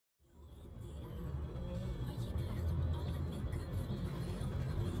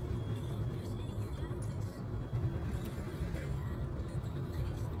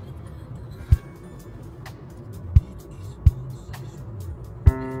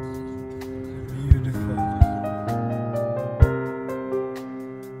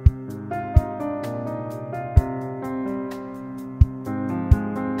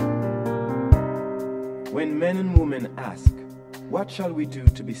men and women ask, "What shall we do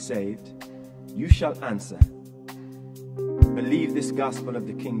to be saved?" you shall answer, "Believe this gospel of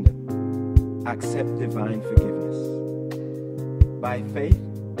the kingdom. Accept divine forgiveness. By faith,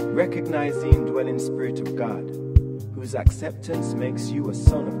 recognize the indwelling Spirit of God, whose acceptance makes you a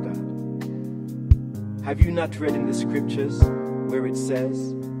son of God." Have you not read in the scriptures where it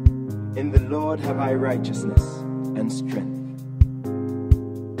says, "In the Lord have I righteousness and strength"?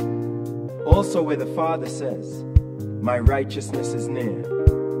 Also where the Father says, "My righteousness is near,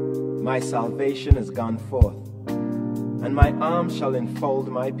 my salvation has gone forth, and my arms shall enfold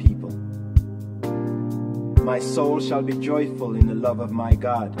my people. My soul shall be joyful in the love of my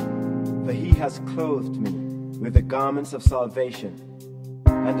God, for he has clothed me with the garments of salvation,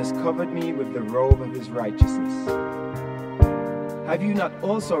 and has covered me with the robe of his righteousness." Have you not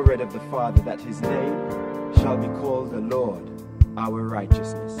also read of the Father that his name shall be called the Lord, our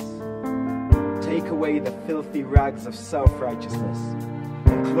righteousness? Take away the filthy rags of self-righteousness,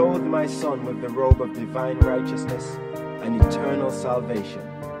 and clothe my Son with the robe of divine righteousness and eternal salvation.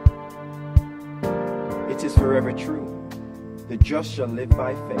 It is forever true, the just shall live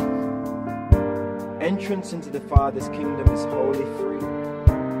by faith. Entrance into the Father's kingdom is wholly free,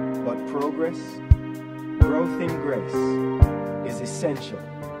 but progress, growth in grace, is essential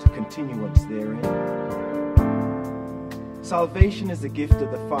to continuance therein. Salvation is the gift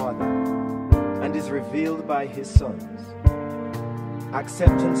of the Father and is revealed by his sons.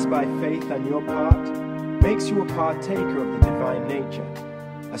 Acceptance by faith on your part makes you a partaker of the divine nature,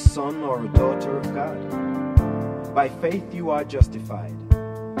 a son or a daughter of God. By faith you are justified.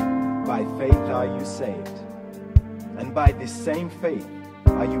 By faith are you saved. And by this same faith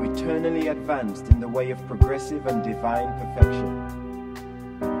are you eternally advanced in the way of progressive and divine perfection.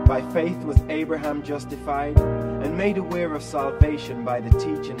 By faith was Abraham justified and made aware of salvation by the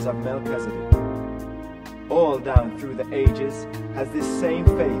teachings of Melchizedek. All down through the ages has this same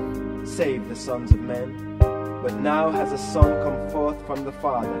faith saved the sons of men, but now has a Son come forth from the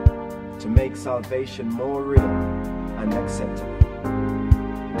Father to make salvation more real and acceptable.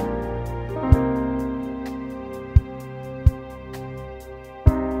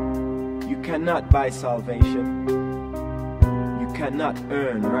 You cannot buy salvation. You cannot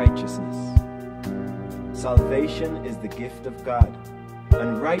earn righteousness. Salvation is the gift of God,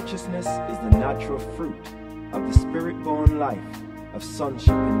 and righteousness is the natural fruit of the Spirit-born life of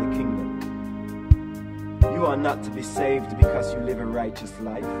sonship in the kingdom. You are not to be saved because you live a righteous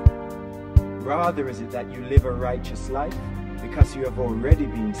life. Rather is it that you live a righteous life because you have already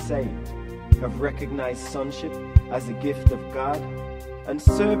been saved, have recognized sonship as a gift of God, and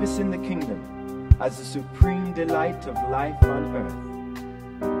service in the kingdom as the supreme delight of life on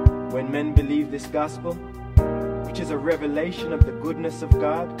earth. When men believe this gospel, which is a revelation of the goodness of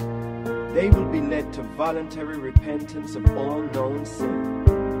God, they will be led to voluntary repentance of all known sin.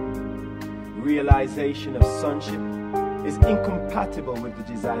 Realization of sonship is incompatible with the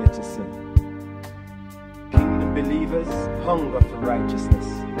desire to sin. Kingdom believers hunger for righteousness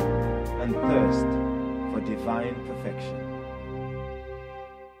and thirst for divine perfection.